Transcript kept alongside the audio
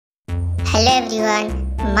Hello everyone,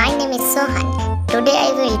 my name is Sohan. Today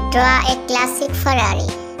I will draw a classic Ferrari.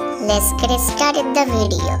 Let's get started the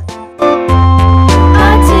video.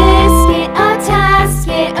 A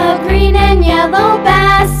tasket, a green and yellow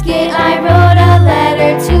basket. I wrote a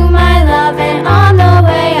letter to my love, and on the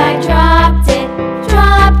way I dropped it,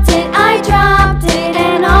 I dropped it,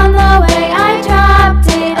 and on the way I dropped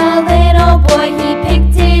it. A little boy, he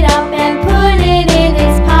picked it up and put it in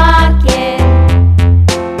his pocket.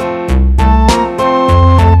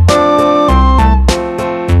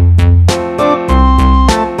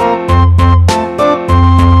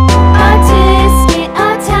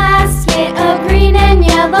 A tasket, a green and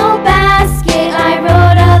yellow basket. I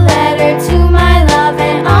wrote a letter to my love,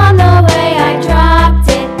 and on the way I dropped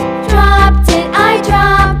it, I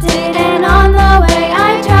dropped it, and on the way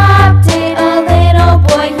I dropped it. A little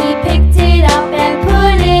boy, he picked it up and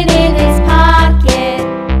put it in his pocket.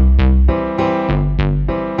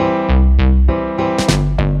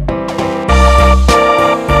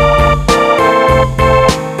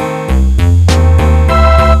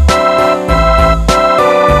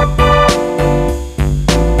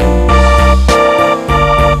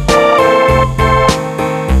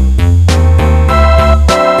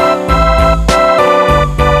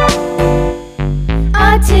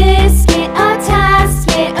 A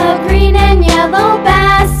tasket, a green and yellow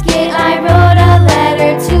basket. I wrote a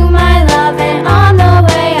letter to my love, and on the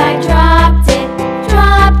way I dropped it,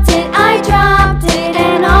 I dropped it,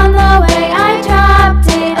 and on the way I dropped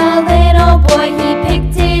it. A little boy, he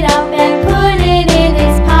picked it up and put it in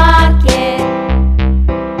his pocket.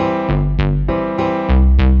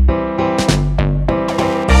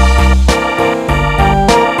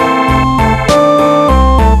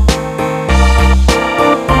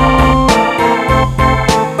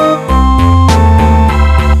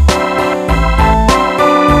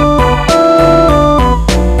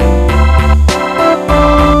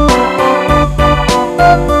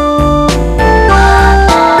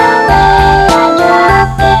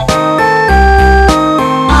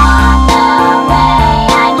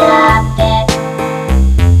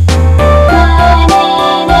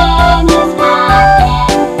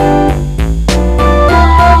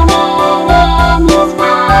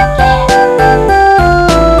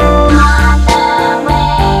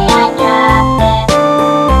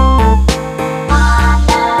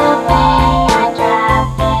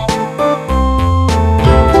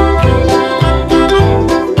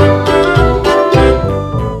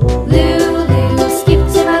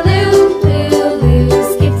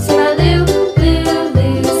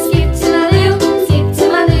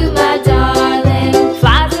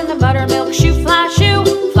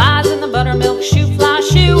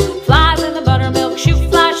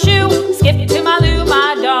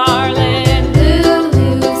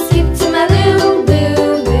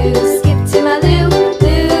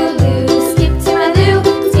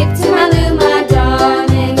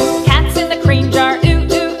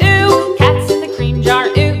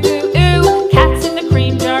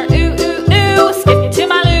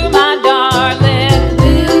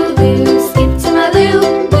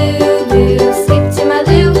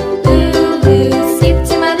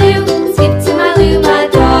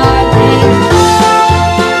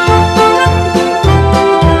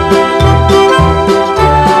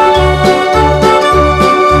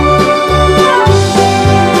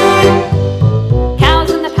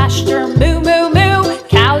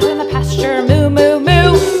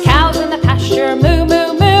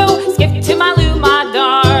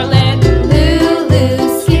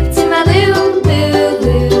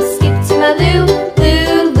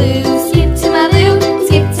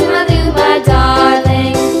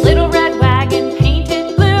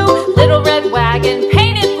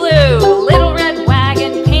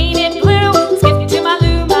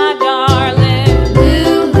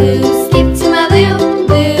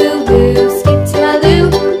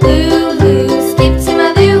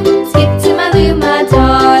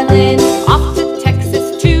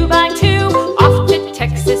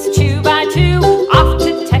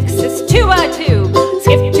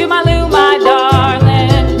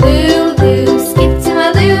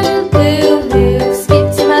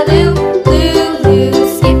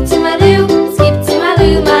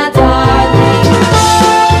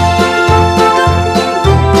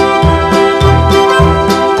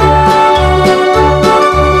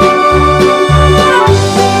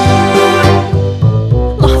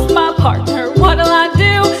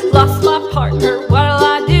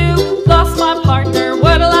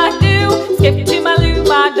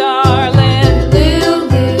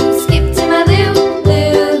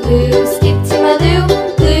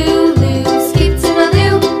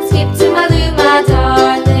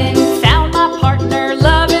 Found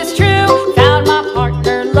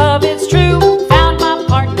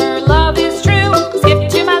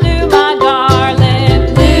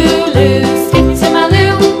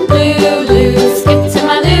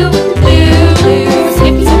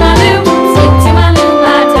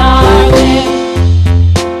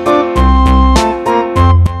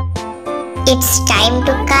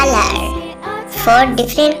of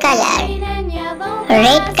different color.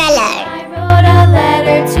 Red color. I wrote a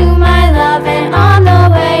letter to my love, and on the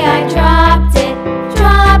way I dropped it,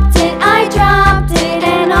 I dropped it,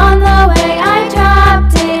 and on the way I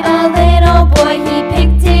dropped it. A little boy, he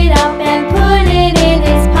picked it up and put it in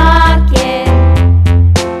his pocket.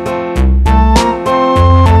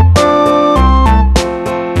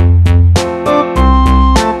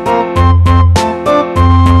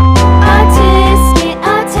 A tisket,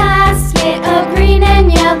 a tasket, a green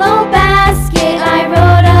and yellow basket. I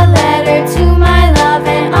wrote a letter to my love,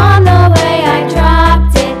 and on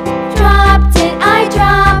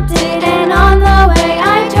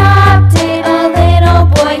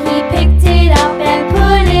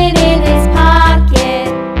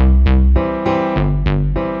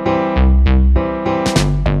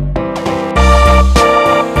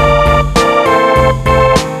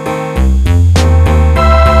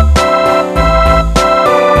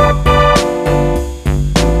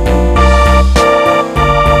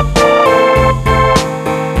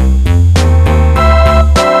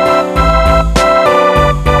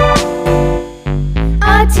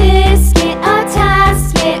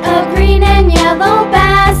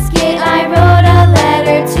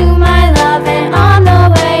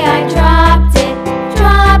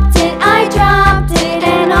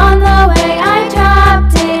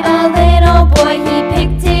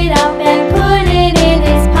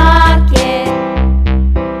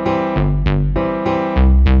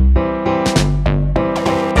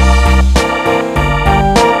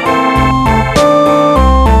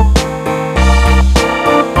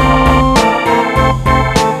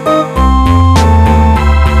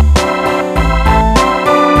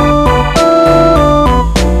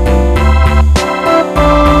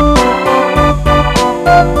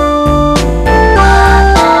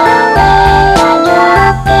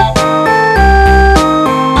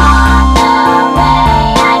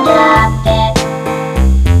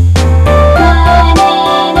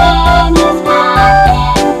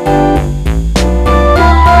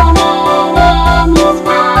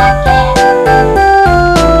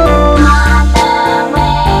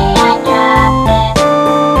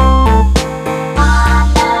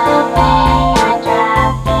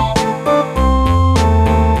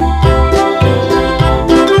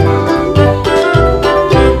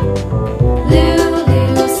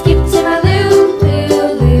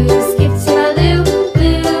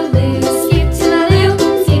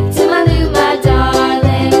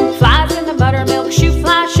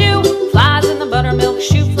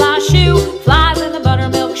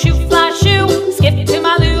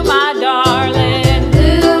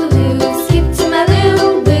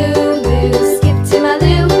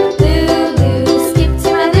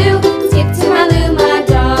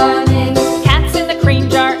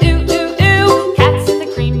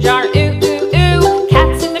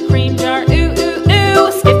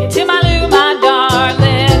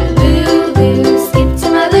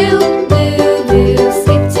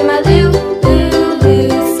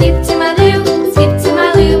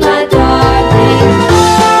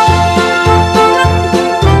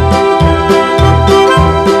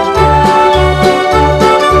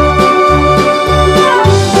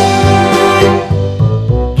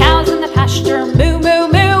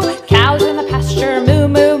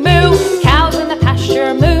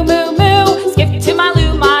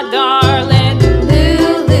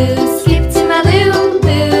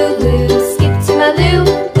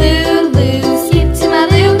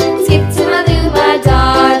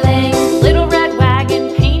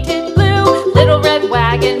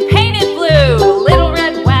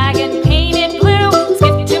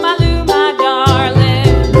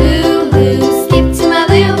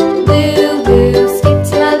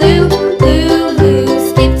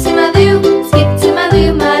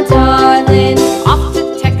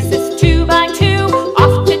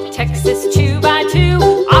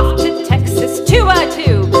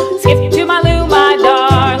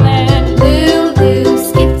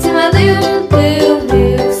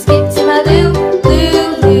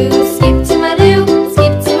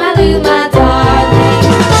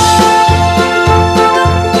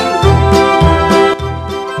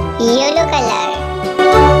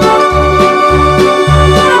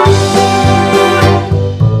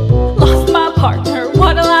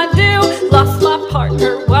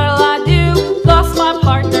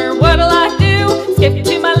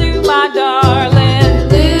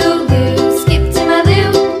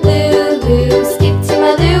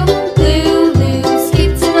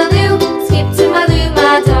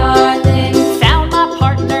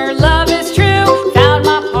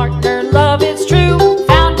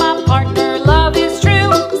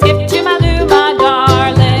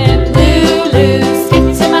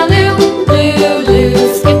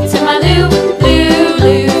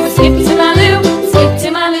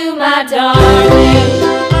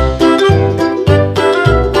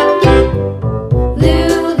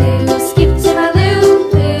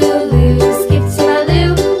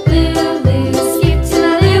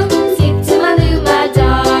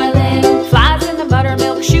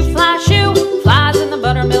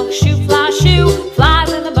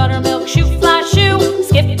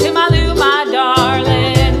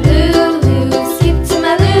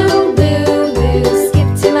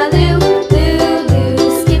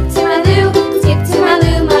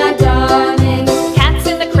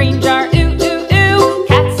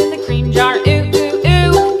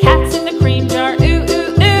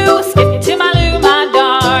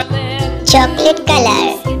chocolate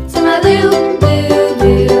color.